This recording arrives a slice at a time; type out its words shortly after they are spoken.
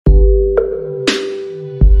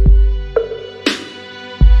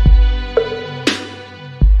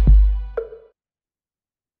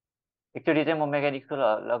एकचोटि चाहिँ म मेकानिक्सको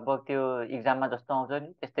लगभग त्यो इक्जाममा जस्तो आउँछ नि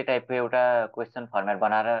त्यस्तै टाइपको एउटा क्वेसन फर्मेट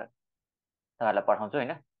बनाएर तपाईँहरूलाई पठाउँछु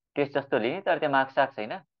होइन। टेस्ट जस्तो लिने तर त्यो मार्क्स सार्क्स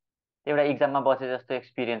छैन, एउटा इक्जाममा बसे जस्तो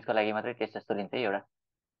एक्सपिरियन्सको लागि मात्रै टेस्ट जस्तो लिन्छ है, एउटा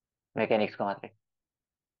मेकानिक्सको मात्रै।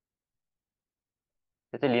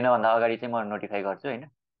 त्यो चाहिँ लिनभन्दा अगाडि चाहिँ म नोटिफाई गर्छु होइन।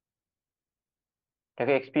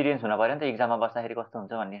 ठ्याक्कै एक्सपिरियन्स हुनु पऱ्यो नि त इक्जाममा बस्दाखेरि कस्तो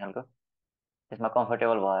हुन्छ भन्ने खालको। त्यसमा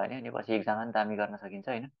कम्फर्टेबल भयो भने अनि पछि इक्जाममा पनि दामी गर्न सकिन्छ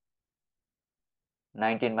होइन।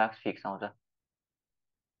 19 मार्क्स फिक्स आउँछ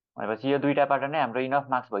भनेपछि यो दुईवटाबाट नै हाम्रो इनफ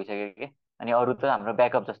मार्क्स भइसक्यो कि। अनि अरू त हाम्रो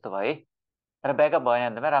ब्याकअप जस्तो भयो है। तर ब्याकअप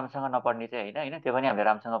भएन भने त राम्रोसँग नपढ्ने चाहिँ होइन होइन, त्यो पनि हामीले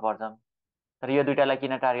राम्रोसँग पढ्छौँ। तर यो दुइटालाई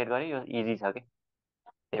किन टार्गेट गर्यो, यो इजी छ कि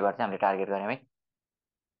त्यही भएर चाहिँ हामीले टार्गेट गऱ्यौँ है।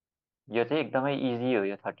 यो चाहिँ एकदमै इजी हो,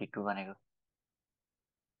 यो 32 भनेको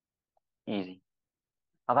इजी।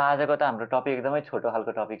 अब आजको त हाम्रो टपिक एकदमै छोटो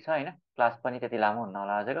खालको टपिक छ होइन, क्लास पनि त्यति लामो हुन्न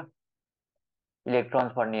होला आजको।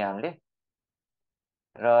 इलेक्ट्रोन्स पढ्ने हामीले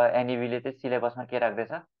र एनइबीले चाहिँ सिलेबसमा के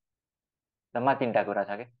राख्दैछ, जम्मा 3टा कुरा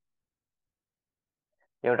छ कि।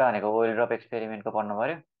 एउटा भनेको ओइल ड्रप एक्सपेरिमेन्टको पढ्नु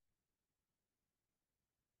पऱ्यो।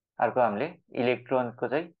 अर्को हामीले इलेक्ट्रोनको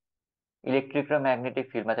चाहिँ इलेक्ट्रिक र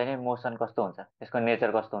म्याग्नेटिक फिल्डमा चाहिँ मोसन कस्तो हुन्छ, त्यसको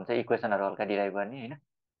नेचर कस्तो हुन्छ, इक्वेसनहरू हल्का डिराइभ गर्ने होइन।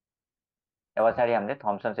 अब पछाडि हामीले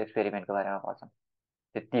थम्सन्स एक्सपेरिमेन्टको बारेमा पढ्छौँ।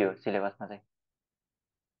 त्यति हो सिलेबसमा चाहिँ।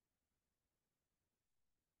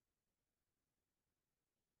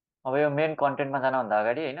 अब यो मेन कन्टेन्टमा जानुभन्दा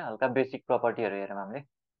अगाडि होइन हल्का बेसिक प्रपर्टीहरू हेरौँ हामीले।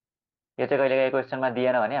 यो चाहिँ कहिलेकाहीँ क्वेसनमा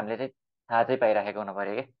दिएन भने हामीले चाहिँ थाहा चाहिँ पाइराखेको हुनु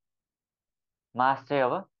पऱ्यो कि। मास चाहिँ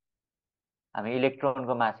अब हामी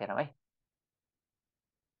इलेक्ट्रोनको मास हेरौँ है।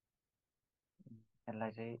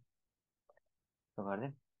 यसलाई चाहिँ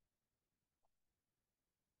गरिदिउँ।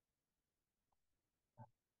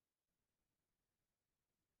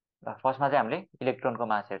 ल फर्स्टमा चाहिँ हामीले इलेक्ट्रोनको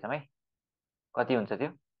मास हेर्छौँ है। कति हुन्छ त्यो,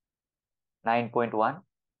 9.1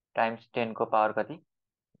 टाइम्स 10 को पावर कति,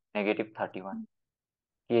 -31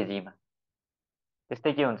 केजीमा।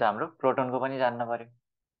 त्यस्तै के हुन्छ हाम्रो प्रोटोनको पनि जान्न पर्यो।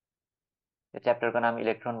 यो च्याप्टरको नाम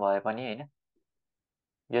इलेक्ट्रोन भए पनि होइन,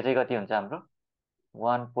 यो चाहिँ कति हुन्छ हाम्रो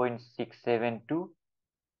 1.672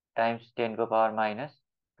 टाइम्स 10 को पावर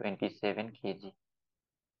 -27 केजी।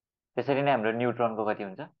 त्यसरी नै हाम्रो न्युट्रोनको कति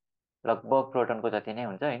हुन्छ, लगभग प्रोटोनको जति नै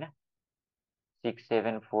हुन्छ होइन,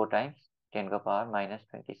 674 टाइम्स 10 को पावर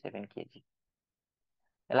 -27 केजी।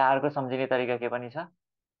 यसलाई अर्को सम्झिने तरिका के पनि छ,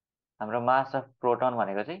 हाम्रो मास अफ प्रोटोन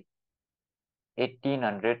भनेको चाहिँ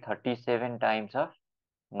 1837 times of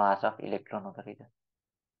mass of electron हुँदो रहेछ।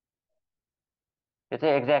 यो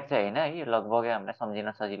चाहिँ एक्ज्याक्ट चाहिँ होइन है, लगभगै हामीलाई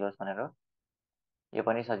सम्झिन सजिलो होस् भनेर हो। यो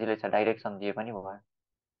पनि सजिलै छ, डाइरेक्ट सम्झिए पनि भयो।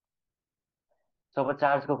 सो अब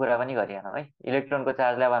चार्जको कुरा पनि गरिहालौँ है। इलेक्ट्रोनको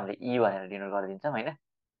चार्जलाई अब हामीले ई भनेर डिनोट गरिदिन्छौँ होइन।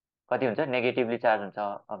 कति हुन्छ, नेगेटिभली चार्ज हुन्छ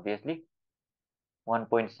obviously,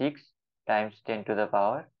 1.6 times 10 to the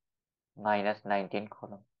power -19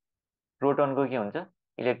 कोलोम्ब। प्रोटोनको के हुन्छ,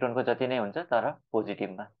 इलेक्ट्रोनको जति नै हुन्छ तर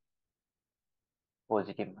पोजिटिभमा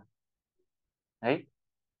है।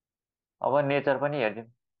 अब नेचर पनि हेरिदिउँ।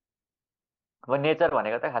 अब नेचर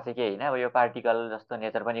भनेको त खासै केही होइन, अब यो पार्टिकल जस्तो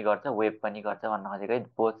नेचर पनि गर्छ, वेभ पनि गर्छ भन्न खोजेको है।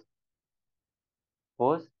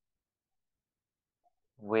 Pose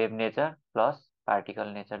wave nature plus particle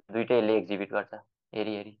nature दुइटैले exhibit गर्छ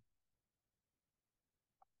हेरी हेरी,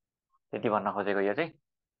 त्यति भन्न खोजेको यो चाहिँ।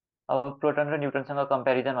 अब प्रोटोन र न्युट्रोनसँग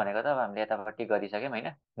कम्पेरिजन भनेको त अब हामीले यतापट्टि गरिसक्यौँ होइन।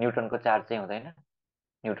 न्युट्रोनको चार्ज चाहिँ हुँदैन,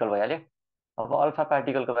 न्युट्रल भइहाल्यो। अब अल्फा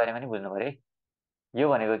पार्टिकलको बारेमा नि बुझ्नु पऱ्यो है। यो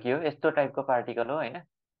भनेको के हो, यस्तो टाइपको पार्टिकल हो होइन,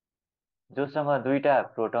 जोसँग 2टा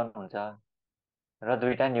प्रोटोन हुन्छ र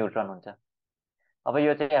 2टा न्युट्रोन हुन्छ। अब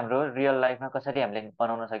यो चाहिँ हाम्रो रियल लाइफमा कसरी हामीले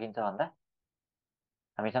बनाउन सकिन्छ भन्दा,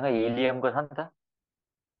 हामीसँग हिलियमको छ नि त,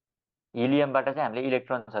 हिलियमबाट चाहिँ हामीले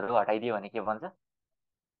इलेक्ट्रोन्सहरू हटाइदियो भने के भन्छ,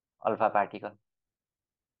 अल्फा पार्टिकल।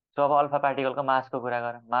 सो अब अल्फा पार्टिकलको मासको कुरा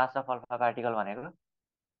गरौँ। मास अफ अल्फा पार्टिकल भनेको,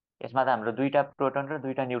 यसमा त हाम्रो 2टा प्रोटोन र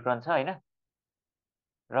 2टा न्युट्रोन छ होइन,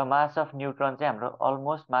 र मास अफ न्युट्रोन चाहिँ हाम्रो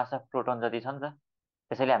अलमोस्ट मास अफ प्रोटोन जति छ नि त।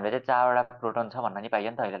 त्यसैले हामीले चाहिँ 4वटा प्रोटोन छ भन्न नि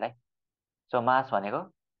पाइयो नि त अहिलेलाई। सो मास भनेको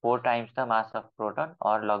 4 times the mass of proton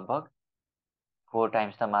और लगभग 4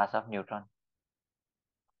 times the mass of neutron.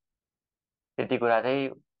 त्यति कुरा चाहिँ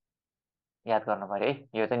याद गर्नु पऱ्यो है।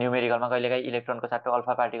 यो चाहिँ न्युमेरिकलमा कहिलेकाहीँ इलेक्ट्रोनको साटो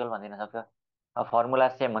अल्फा पार्टिकल भनिदिन सक्छ। अब फर्मुला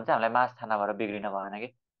सेम हुन्छ, हामीलाई मास थाहा नभएर बिग्रिन भएन कि,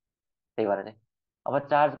 त्यही भएर चाहिँ। अब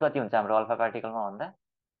चार्ज कति हुन्छ हाम्रो अल्फा पार्टिकलमा भन्दा,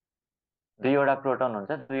 2वटा प्रोटोन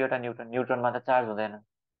हुन्छ, 2वटा न्युट्रोन। न्युट्रोनमा त चार्ज हुँदैन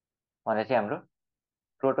भनेपछि हाम्रो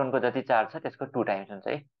प्रोटोनको जति चार्ज छ त्यसको 2 टाइम्स हुन्छ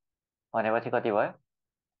है। भनेपछि कति भयो,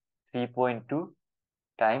 3.2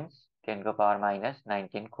 टाइम्स 10 को पावर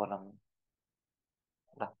 -19 कोलोम्ब।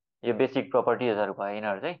 ल यो बेसिक प्रोपर्टिजहरू भयो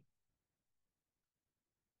यिनीहरू चाहिँ।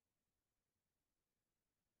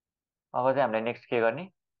 अब चाहिँ हामीले नेक्स्ट के गर्ने,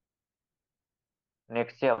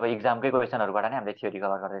 नेक्स्ट चाहिँ अब इक्जामकै क्वेसनहरूबाट नै हामीले थ्योरी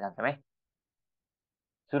कभर गर्दै जान्छौँ है।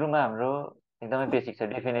 सुरुमा हाम्रो एकदमै बेसिक छ,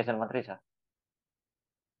 डेफिनेसन मात्रै छ।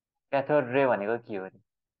 क्याथोड रे भनेको के हो?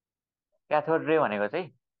 क्याथोड रे भनेको चाहिँ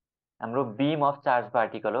हाम्रो बिम अफ चार्ज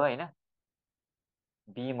पार्टिकल हो होइन।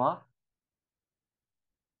 बिम अफ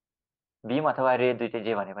बिम अथवा रे दुइटै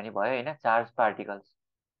जे भने पनि भयो होइन, चार्ज पार्टिकल्स।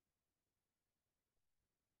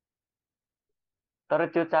 तर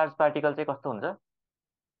त्यो चार्ज पार्टिकल चाहिँ कस्तो हुन्छ?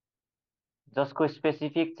 जसको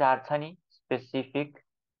स्पेसिफिक चार्ज छ नि, स्पेसिफिक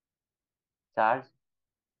चार्ज,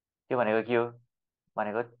 त्यो भनेको के हो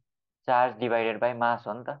भनेको चार्ज डिभाइडेड बाई मास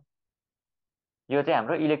हो नि त। यो चाहिँ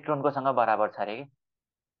हाम्रो इलेक्ट्रोनको सँग बराबर छ अरे कि।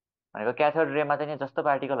 भनेको क्याथोड रेमा चाहिँ नि जस्तो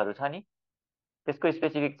पार्टिकलहरू छ नि, त्यसको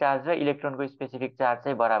स्पेसिफिक चार्ज र इलेक्ट्रोनको स्पेसिफिक चार्ज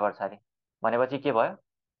चाहिँ बराबर छ अरे। भनेपछि के भयो?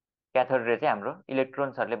 क्याथोड रे चाहिँ हाम्रो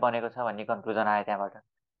इलेक्ट्रोन्सहरूले बनेको छ भन्ने कन्क्लुजन आयो त्यहाँबाट।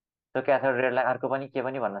 त्यो क्याथोड रेलाई अर्को पनि के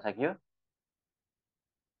पनि भन्न सकियो?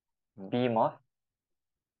 बिम अफ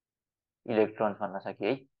इलेक्ट्रोन्स भन्न सकियो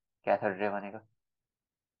है क्याथोड रे भनेको।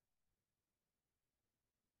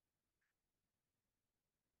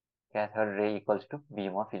 क्याथोड रे equals to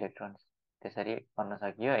beam of electrons, त्यसरी भन्न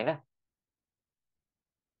सकियो होइन।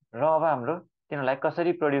 र अब हाम्रो तिनीहरूलाई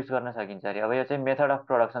कसरी प्रड्युस गर्न सकिन्छ अरे। अब यो चाहिँ मेथड अफ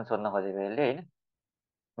प्रडक्सन सोध्न खोजेको यसले होइन।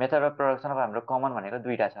 मेथड अफ प्रडक्सन अब हाम्रो कमन भनेको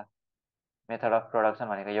दुईवटा छ। मेथड अफ प्रडक्सन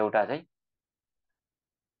भनेको एउटा चाहिँ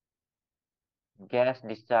ग्यास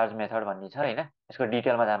डिस्चार्ज मेथड भन्ने छ होइन। यसको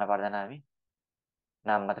डिटेलमा जान पर्दैन, हामी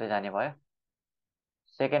नाम मात्रै जाने भयो।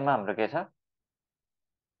 सेकेन्डमा हाम्रो के छ?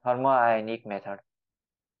 थर्मोआयोनिक method,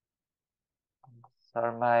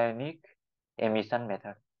 थर्मोआयोनिक emission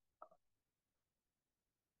method,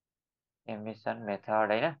 emission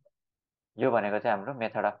method होइन। यो भनेको चाहिँ हाम्रो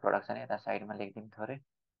मेथड अफ प्रोडक्सन। यता साइडमा लेखिदिउँ थोरै,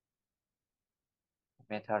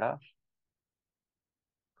 मेथड अफ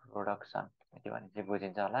प्रोडक्सन यति भने चाहिँ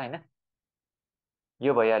बुझिन्छ होला होइन।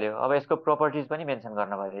 यो भइहाल्यो। अब यसको प्रोपर्टिज पनि मेन्सन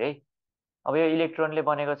गर्न पऱ्यो है। अब यो इलेक्ट्रोनले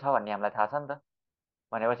बनेको छ भन्ने हामीलाई थाहा छ नि त।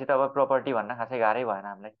 भनेपछि त अब प्रोपर्टी भन्न खासै गाह्रै भएन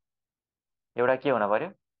हामीलाई। एउटा के हुन पर्यो?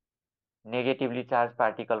 नेगेटिभली चार्ज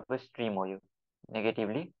पार्टिकलको स्ट्रिम हो यो,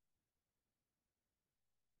 नेगेटिभली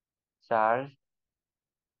चार्ज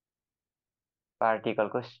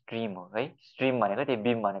पार्टिकलको स्ट्रिम हो है। स्ट्रिम भनेको त्यही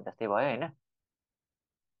बिम भने जस्तै भयो होइन।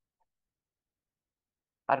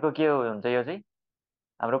 अर्को के हुन्छ? यो चाहिँ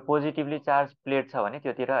हाम्रो पोजिटिभली चार्ज प्लेट छ भने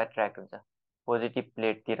त्योतिर एट्र्याक्ट हुन्छ, पोजिटिभ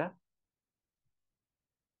प्लेटतिर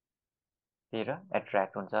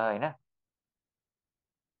एट्र्याक्ट हुन्छ होइन।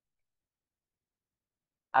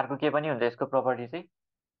 अर्को के पनि हुन्छ यसको प्रपर्टी चाहिँ,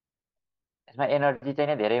 यसमा एनर्जी चाहिँ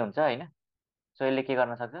नै धेरै हुन्छ होइन। सो यसले के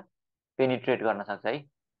गर्न सक्छ? पेनिट्रेट गर्न सक्छ है।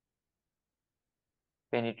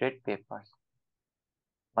 पेनिट्रेट पेपर्स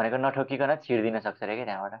भनेको नठोकिकन छिर्दिन सक्छ अरे कि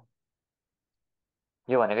त्यहाँबाट।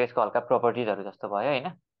 यो भनेको यसको हल्का प्रोपर्टिजहरू जस्तो भयो होइन।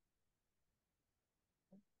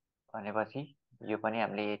 भनेपछि यो पनि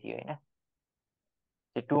हामीले यति होइन।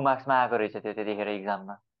 त्यो 2 मार्क्समा आएको रहेछ त्यो त्यतिखेर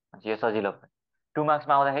इक्जाममा। यो सजिलो भयो। 2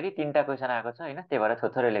 मार्क्समा आउँदाखेरि 3टा क्वेसन आएको छ होइन, त्यही भएर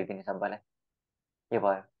थोरै लेखिदिने सबैलाई। के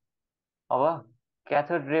भयो? अब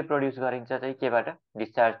क्याथोड रे प्रड्युस गरिन्छ चाहिँ केबाट?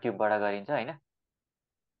 डिस्चार्ज ट्युबबाट गरिन्छ होइन।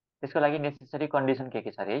 त्यसको लागि नेसेसरी कन्डिसन के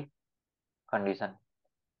छ अरे है। कन्डिसन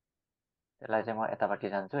त्यसलाई चाहिँ म यतापट्टि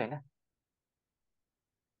जान्छु होइन।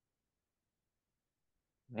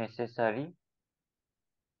 नेसेसरी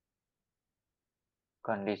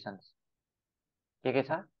कन्डिसन्स के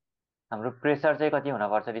छ? हाम्रो प्रेसर चाहिँ कति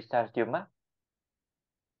हुनपर्छ डिस्चार्ज ट्युबमा?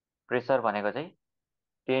 प्रेसर भनेको चाहिँ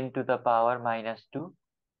 10⁻⁻²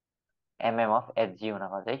 mm अफ एचजी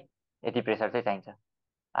हुनपर्छ है। यति प्रेसर चाहिँ चाहिन्छ।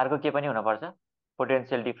 अर्को के पनि हुनपर्छ?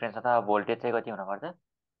 पोटेन्सियल डिफ्रेन्स अथवा भोल्टेज चाहिँ कति हुनपर्छ?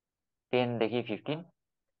 10 देखि 15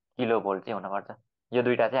 किलो भोल्ट चाहिँ हुनपर्छ। यो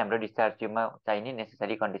दुईवटा चाहिँ हाम्रो डिस्चार्ज ट्युबमा चाहिने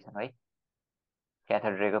नेसेसरी कन्डिसन हो है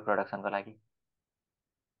क्याथोड रेको प्रोडक्सनको लागि।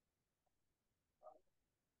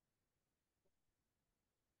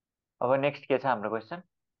 अब नेक्स्ट के छ हाम्रो क्वेसन?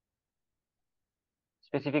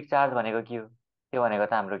 स्पेसिफिक चार्ज भनेको के हो? त्यो भनेको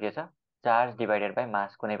त हाम्रो के छ? चार्ज डिभाइडेड बाई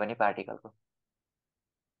मास, कुनै पनि पार्टिकलको।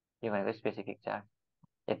 यो भनेको स्पेसिफिक चार्ज,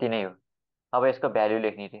 यति नै हो। अब यसको भ्याल्यु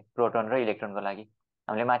लेख्ने थिए प्रोटोन र इलेक्ट्रोनको लागि।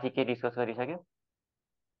 हामीले माथि के डिस्कस गरिसक्यो?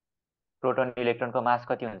 प्रोटोन इलेक्ट्रोनको मास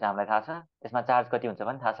कति हुन्छ हामीलाई थाहा छ, त्यसमा चार्ज कति हुन्छ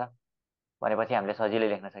पनि थाहा छ। भनेपछि हामीले सजिलै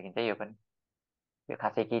लेख्न सकिन्छ यो पनि। यो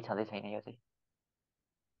खासै केही छँदै छैन यो चाहिँ।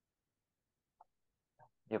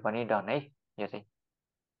 यो पनि डन है। यो चाहिँ